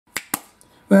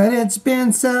But it's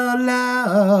been so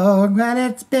long, but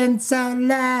it's been so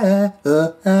long.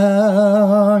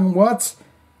 What's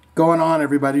going on,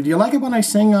 everybody? Do you like it when I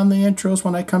sing on the intros,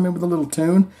 when I come in with a little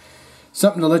tune?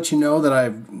 Something to let you know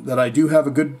that I do have a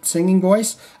good singing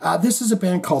voice. This is a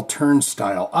band called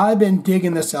Turnstile. I've been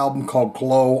digging this album called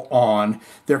Glow On.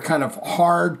 They're kind of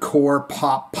hardcore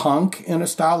pop punk in a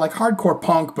style, like hardcore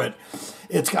punk, but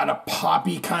it's got a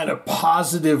poppy kind of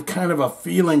positive kind of a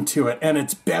feeling to it, and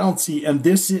it's bouncy. And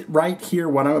this right here,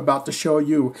 what I'm about to show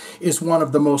you, is one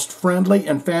of the most friendly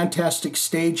and fantastic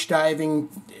stage diving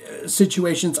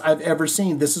situations I've ever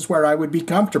seen. This is where I would be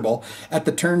comfortable at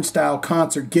the Turnstile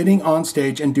concert, getting on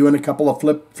stage and doing a couple of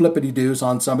flippity-doos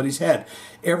on somebody's head.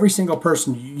 Every single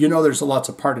person, you know, there's lots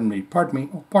of pardon me.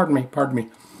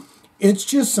 It's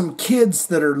just some kids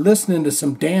that are listening to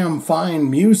some damn fine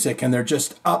music, and they're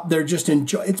just up, they're just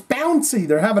enjoy. It's bouncy.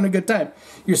 They're having a good time.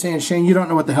 You're saying, Shane, you don't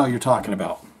know what the hell you're talking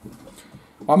about.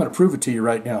 Well, I'm going to prove it to you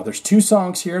right now. There's 2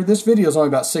 songs here. This video is only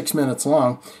about 6 minutes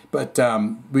long, but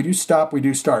we do stop, we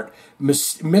do start.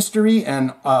 Mystery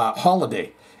and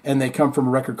Holiday, and they come from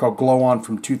a record called Glow On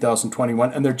from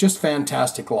 2021, and they're just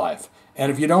fantastic live.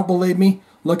 And if you don't believe me,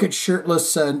 look at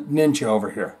shirtless Ninja over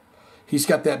here. He's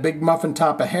got that big muffin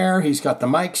top of hair. He's got the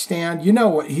mic stand. You know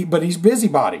what? But he's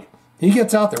busybody. He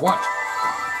gets out there. Watch.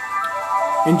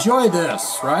 Enjoy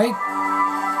this, right?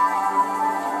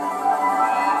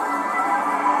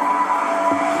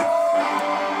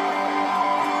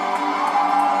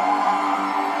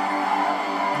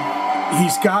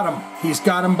 He's got him. He's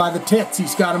got him by the tits.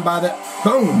 He's got him by the...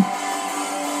 Boom.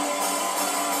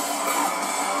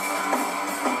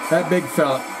 That big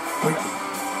fella.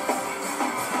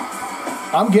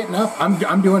 I'm getting up.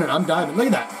 I'm doing it. I'm diving. Look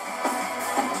at that.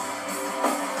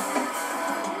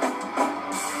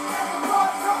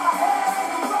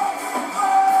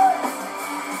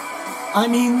 I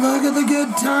mean, look at the good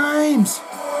times.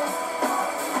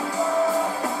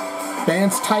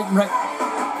 Band's tight and right.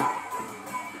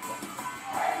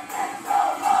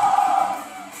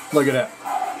 Look at that.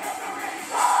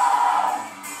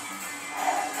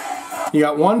 You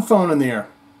got one phone in the air.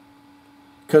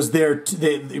 Because they're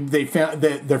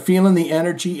feeling the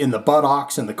energy in the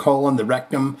buttocks and the colon, the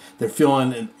rectum. They're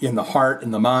feeling it in the heart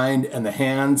and the mind and the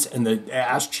hands, and the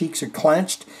ass cheeks are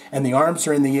clenched and the arms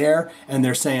are in the air, and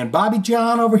they're saying, "Bobby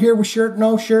John over here with shirt,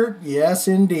 no shirt." Yes,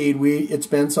 indeed. It's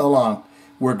been so long.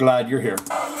 We're glad you're here.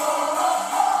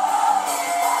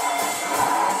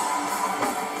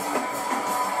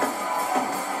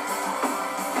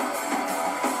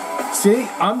 See,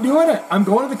 I'm doing it. I'm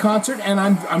going to the concert, and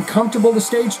I'm comfortable to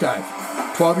stage dive.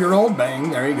 12-year-old, bang,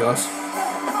 there he goes.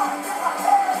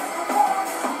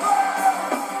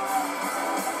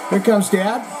 Here comes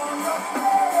Dad.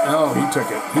 Oh, he took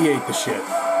it. He ate the shit.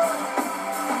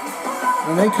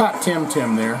 And they caught Tim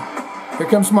there. Here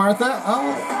comes Martha.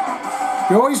 Oh,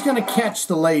 you're always going to catch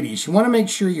the ladies. You want to make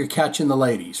sure you're catching the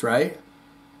ladies, right?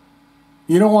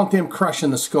 You don't want them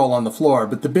crushing the skull on the floor,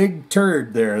 but the big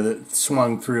turd there that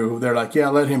swung through, they're like, yeah,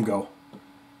 let him go.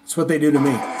 That's what they do to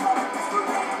me.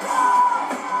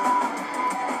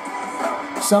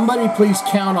 Somebody please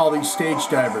count all these stage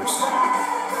divers.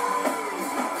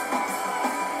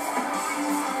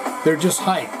 They're just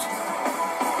hyped.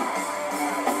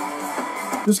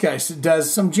 This guy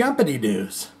does some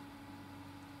jumpity-doos.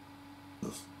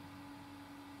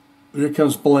 Here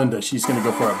comes Belinda. She's going to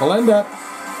go for it. Belinda.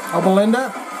 Oh,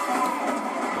 Belinda.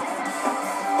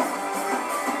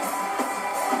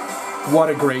 What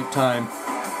a great time.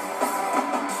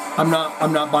 I'm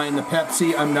not buying the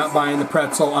Pepsi. I'm not buying the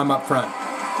pretzel. I'm up front.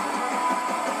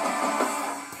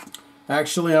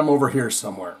 Actually, I'm over here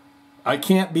somewhere. I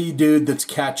can't be dude that's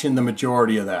catching the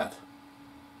majority of that.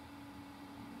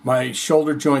 My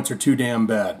shoulder joints are too damn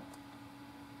bad.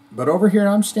 But over here,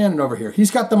 I'm standing over here.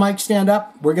 He's got the mic stand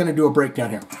up. We're going to do a breakdown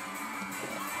here.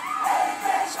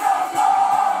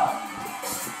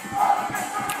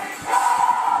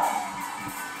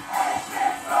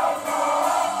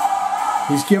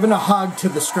 He's giving a hug to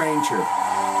the stranger.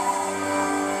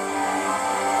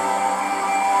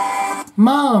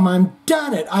 Mom, I'm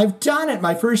done it. I've done it.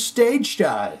 My first stage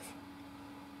dive.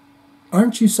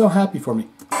 Aren't you so happy for me?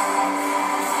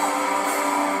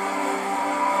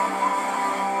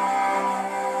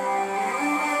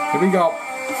 Here we go.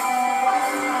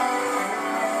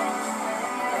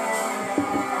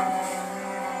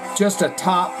 Just a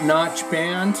top-notch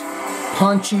band.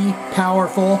 Punchy,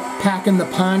 powerful, packing the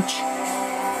punch.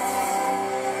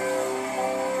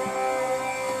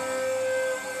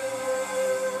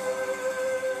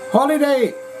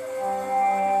 Holiday!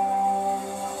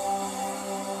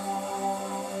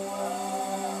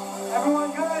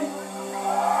 Everyone good?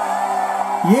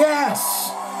 Yes!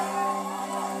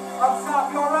 Up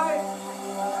top, you alright?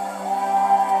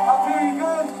 Up here, you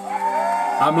good?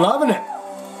 I'm loving it.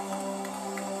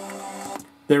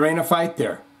 There ain't a fight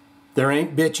there. There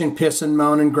ain't bitching, pissing,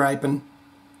 moaning, griping.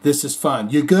 This is fun.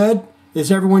 You good?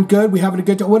 Is everyone good? We having a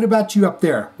good time? What about you up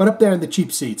there? What up there in the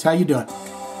cheap seats? How you doing?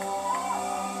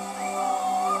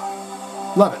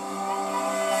 Love it.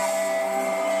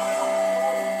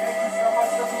 Thank you so much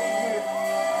for being here.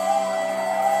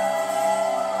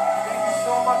 Thank you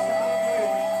so much for being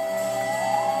here.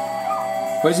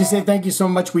 What does he say? Thank you so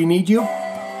much. We need you. We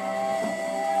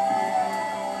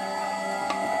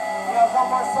have one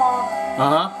more song.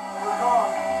 Uh-huh. We're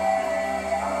gone.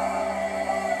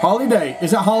 Holiday.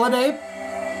 Is it Holiday?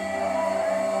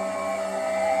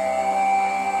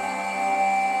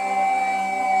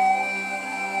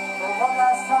 For one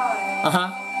last time, Uh-huh.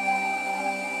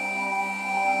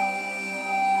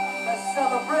 let's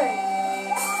celebrate.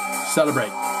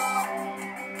 Celebrate.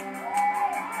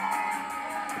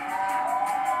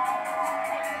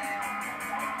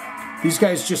 These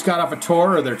guys just got off a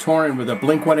tour, or they're touring with a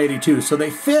Blink-182, so they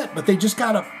fit, but they just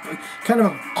got a kind of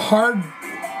a hard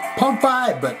punk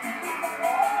vibe, but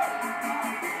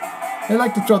they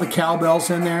like to throw the cowbells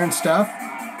in there and stuff.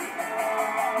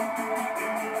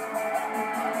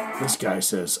 This guy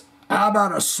says, how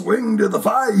about a swing to the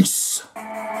face?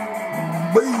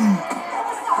 Boom.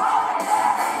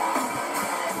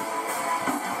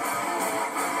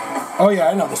 Oh yeah,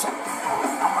 I know this song.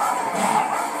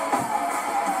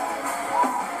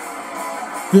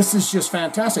 This is just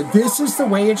fantastic. This is the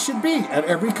way it should be at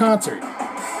every concert.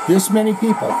 This many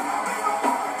people.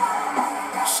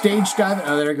 Stage diving.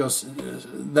 Oh, there goes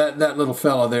that little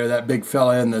fella there, that big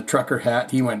fella in the trucker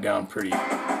hat. He went down pretty.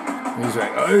 He's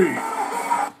like, hey.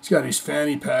 He's got his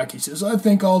fanny pack. He says, I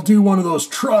think I'll do one of those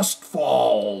trust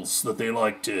falls that they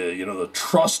like to, you know, the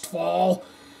trust fall.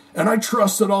 And I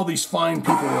trust that all these fine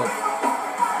people will.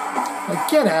 Like,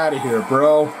 get out of here,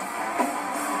 bro.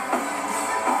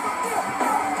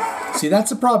 See, that's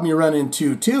the problem you run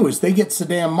into too. Is they get so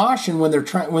damn moshing when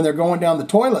they're going down the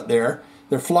toilet. They're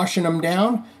flushing them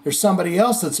down. There's somebody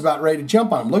else that's about ready to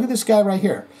jump on them. Look at this guy right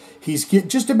here. He's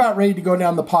just about ready to go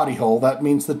down the potty hole. That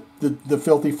means the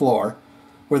filthy floor,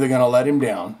 where they're going to let him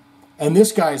down. And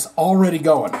this guy's already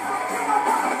going.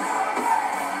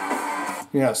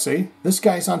 Yeah, see? This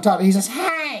guy's on top. He says,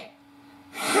 hey,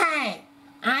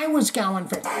 I was going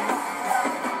for...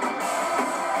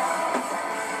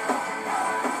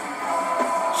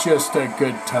 Just a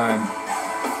good time.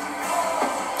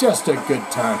 Just a good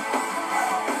time.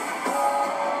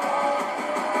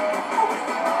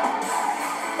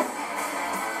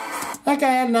 That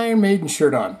guy had an Iron Maiden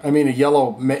shirt on. I mean, a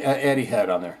yellow Eddie hat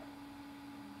on there.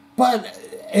 But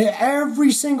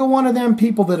every single one of them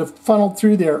people that have funneled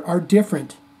through there are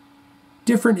different.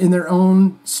 Different in their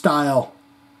own style.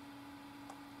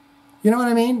 You know what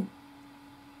I mean?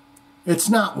 It's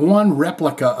not one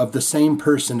replica of the same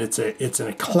person. It's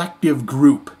an collective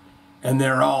group, and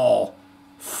they're all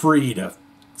free to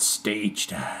stage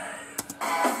dive.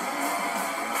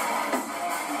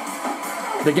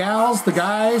 The gals, the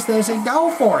guys, they say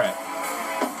go for it.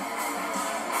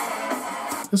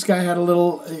 This guy had a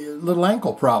little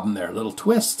ankle problem there, a little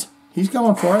twist. He's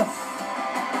going for it.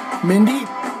 Mindy,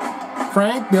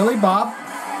 Frank, Billy, Bob.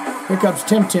 Here comes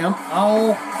Tim.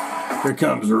 Oh, here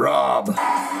comes Rob.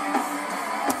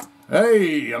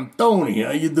 Hey, I'm Tony.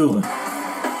 How you doing?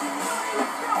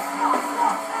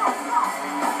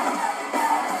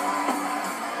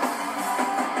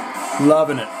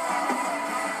 Loving it.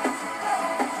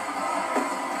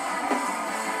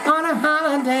 On a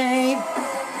holiday.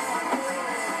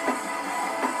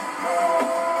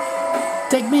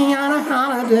 Take me on a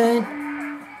holiday.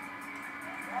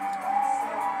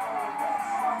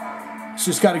 It's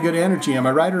just got a good energy. Am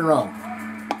I right or wrong?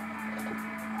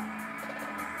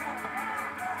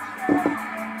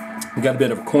 We got a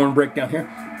bit of a corn break down here.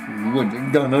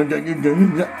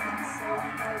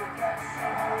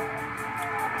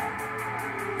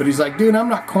 But he's like, dude, I'm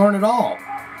not corn at all.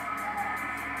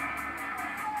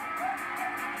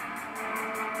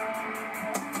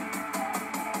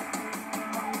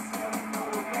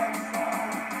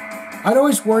 I'd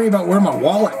always worry about where my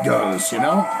wallet goes, you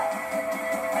know?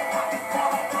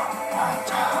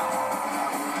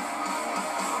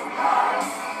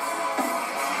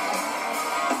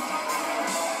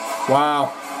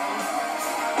 Wow.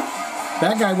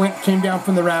 That guy came down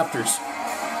from the rafters.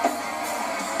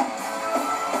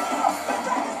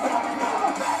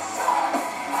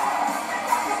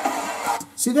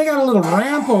 See, they got a little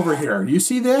ramp over here. You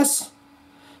see this?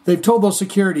 They've told those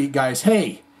security guys,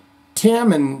 hey,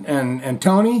 Tim and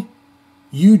Tony,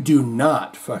 You do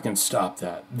not fucking stop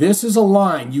that. This is a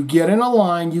line. You get in a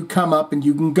line, you come up and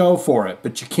you can go for it,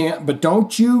 but you can't, but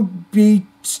don't you be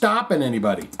stopping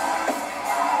anybody.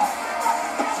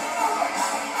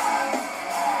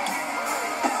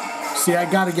 See, I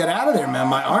got to get out of there, man.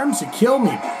 My arms would kill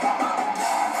me.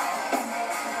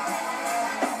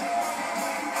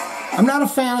 I'm not a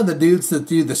fan of the dudes that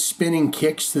do the spinning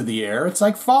kicks through the air. It's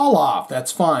like, fall off,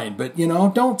 that's fine. But, you know,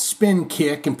 don't spin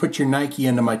kick and put your Nike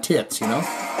into my tits, you know?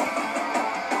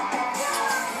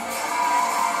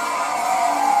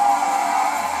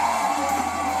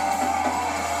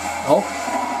 Oh,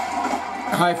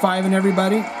 high-fiving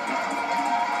everybody.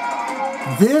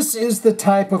 This is the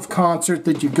type of concert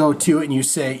that you go to and you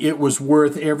say, it was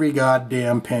worth every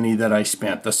goddamn penny that I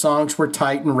spent. The songs were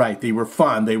tight and right. They were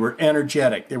fun. They were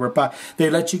energetic. They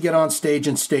let you get on stage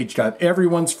and stage dive.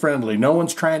 Everyone's friendly. No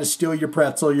one's trying to steal your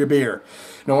pretzel, your beer.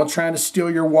 No one's trying to steal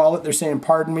your wallet. They're saying,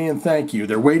 pardon me and thank you.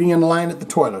 They're waiting in line at the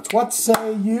toilets. What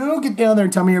say you? Get down there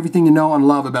and tell me everything you know and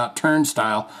love about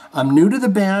Turnstile. I'm new to the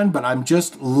band, but I'm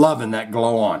just loving that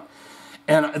glow on.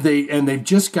 And they've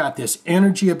just got this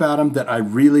energy about them that I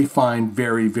really find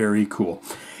very, very cool.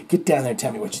 Get down there and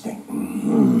tell me what you think.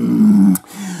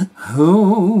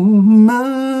 Oh,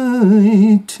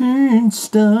 my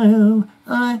Turnstile,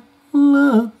 I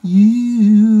love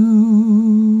you.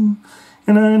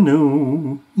 And I know